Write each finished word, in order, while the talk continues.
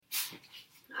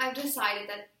I've decided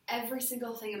that every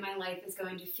single thing in my life is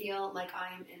going to feel like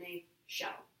I am in a show.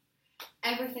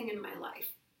 Everything in my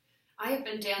life. I have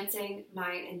been dancing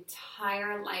my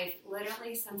entire life,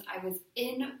 literally since I was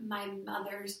in my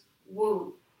mother's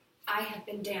womb. I have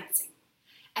been dancing.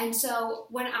 And so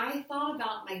when I thought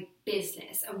about my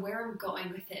business and where I'm going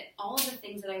with it, all of the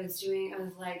things that I was doing, I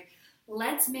was like,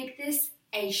 let's make this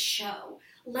a show.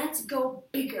 Let's go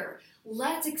bigger.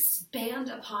 Let's expand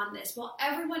upon this. While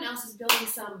everyone else is building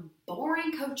some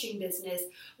boring coaching business,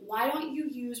 why don't you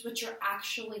use what you're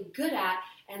actually good at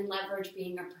and leverage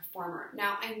being a performer?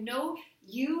 Now, I know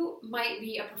you might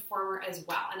be a performer as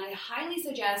well, and I highly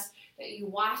suggest that you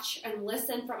watch and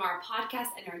listen from our podcast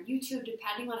and our YouTube,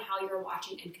 depending on how you're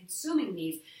watching and consuming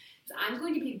these. Because I'm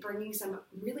going to be bringing some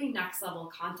really next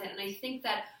level content, and I think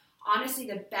that honestly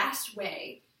the best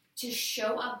way to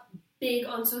show up big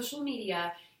on social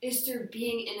media is through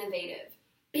being innovative.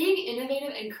 Being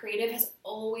innovative and creative has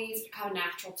always come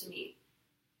natural to me.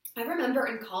 I remember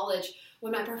in college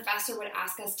when my professor would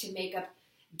ask us to make up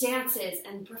dances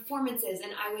and performances,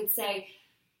 and I would say,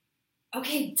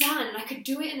 okay, done. And I could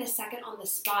do it in a second on the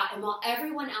spot. And while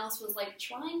everyone else was like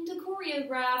trying to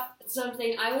choreograph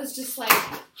something, I was just like,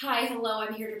 hi, hello,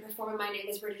 I'm here to perform. My name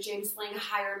is Britta James Sling.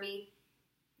 Hire me.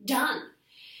 Done.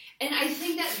 And I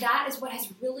think that that is what has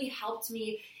really helped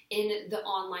me in the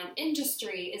online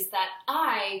industry, is that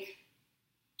I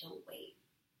don't wait.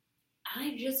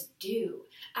 I just do.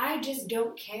 I just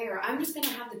don't care. I'm just going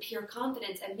to have the pure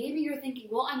confidence. And maybe you're thinking,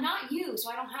 well, I'm not you, so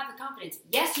I don't have the confidence.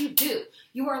 Yes, you do.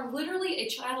 You are literally a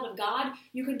child of God.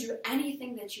 You can do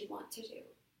anything that you want to do.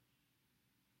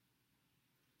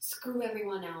 Screw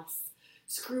everyone else.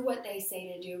 Screw what they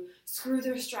say to do. Screw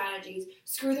their strategies.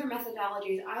 Screw their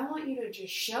methodologies. I want you to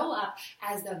just show up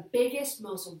as the biggest,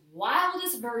 most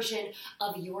wildest version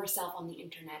of yourself on the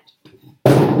internet.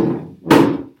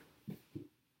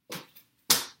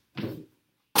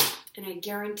 And I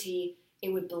guarantee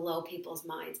it would blow people's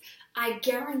minds. I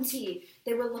guarantee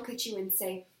they would look at you and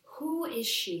say, who is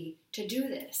she to do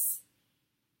this?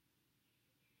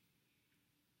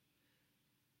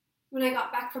 When I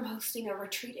got back from hosting a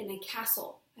retreat in a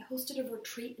castle, I hosted a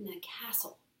retreat in a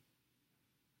castle.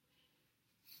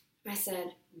 I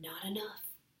said, not enough.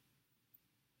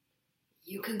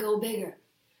 You can go bigger.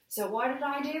 So what did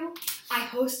I do? I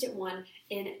hosted one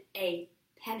in a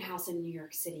penthouse in New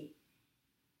York City.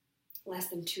 Less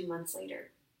than 2 months later,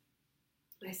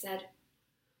 I said,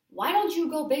 why don't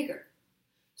you go bigger?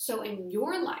 So in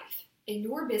your life, in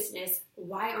your business,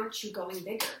 why aren't you going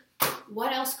bigger?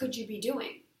 What else could you be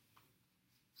doing?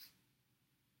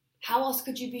 How else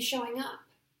could you be showing up?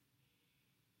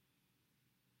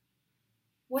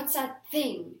 What's that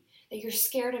thing that you're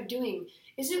scared of doing?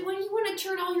 Is it when you want to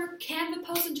turn all your Canva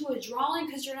posts into a drawing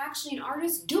because you're actually an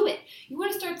artist? Do it. You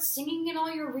want to start singing in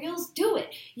all your reels? Do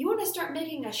it. You want to start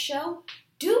making a show?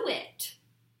 Do it.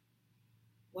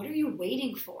 What are you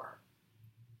waiting for?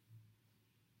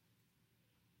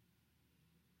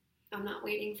 I'm not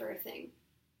waiting for a thing.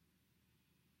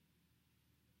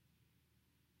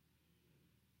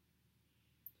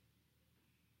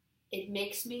 It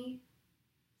makes me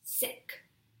sick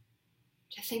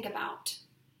to think about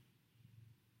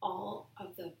all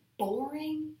of the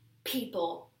boring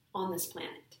people on this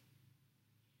planet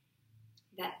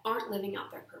that aren't living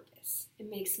out their purpose. It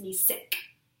makes me sick.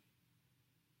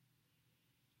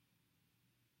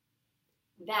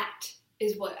 That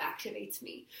is what activates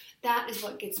me. That is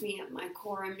what gets me at my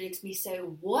core and makes me say,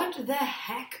 what the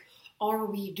heck are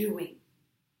we doing?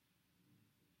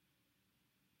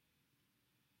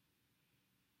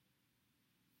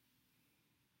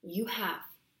 You have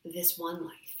this one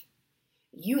life.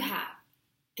 You have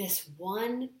this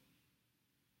one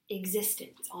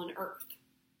existence on earth.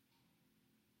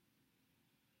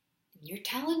 You're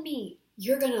telling me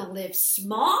you're going to live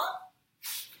small?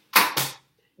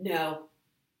 No,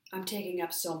 I'm taking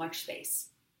up so much space.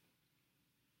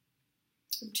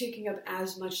 I'm taking up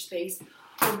as much space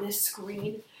on this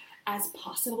screen as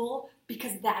possible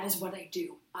because that is what I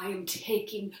do. I am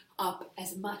taking up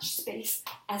as much space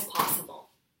as possible.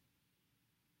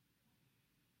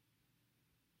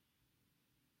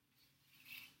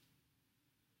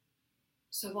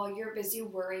 So while you're busy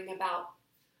worrying about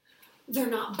they're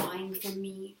not buying from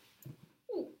me,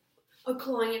 a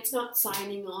client's not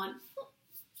signing on,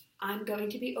 I'm going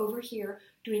to be over here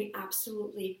doing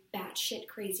absolutely batshit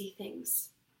crazy things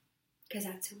because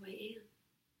that's who I am.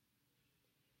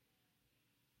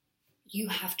 You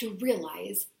have to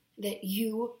realize that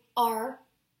you are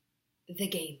the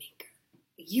game maker.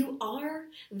 You are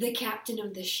the captain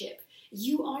of the ship.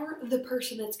 You are the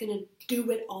person that's going to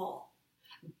do it all.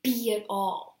 Be it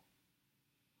all.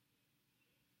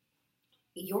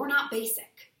 You're not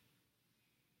basic.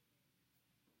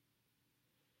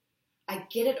 I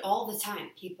get it all the time.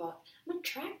 People, I'm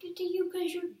attracted to you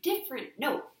because you're different.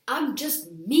 No, I'm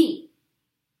just me.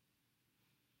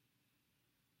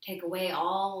 Take away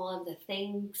all of the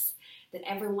things that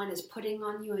everyone is putting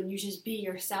on you and you just be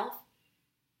yourself.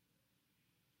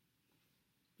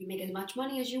 You make as much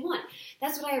money as you want.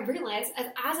 That's what I realized.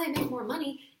 As I make more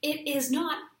money, it is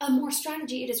not a more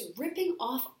strategy. It is ripping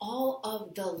off all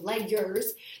of the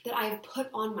layers that I have put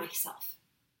on myself.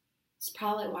 It's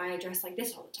probably why I dress like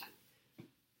this all the time.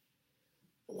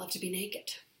 I love to be naked.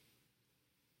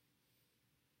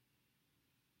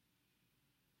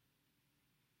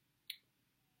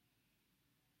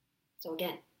 So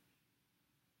again,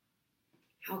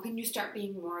 how can you start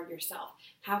being more of yourself?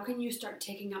 How can you start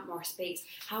taking up more space?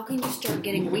 How can you start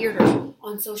getting weirder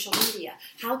on social media?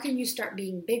 How can you start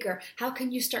being bigger? How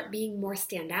can you start being more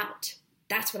stand out?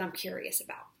 That's what I'm curious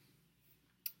about.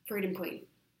 Freedom Queen.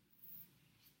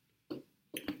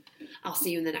 I'll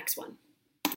see you in the next one.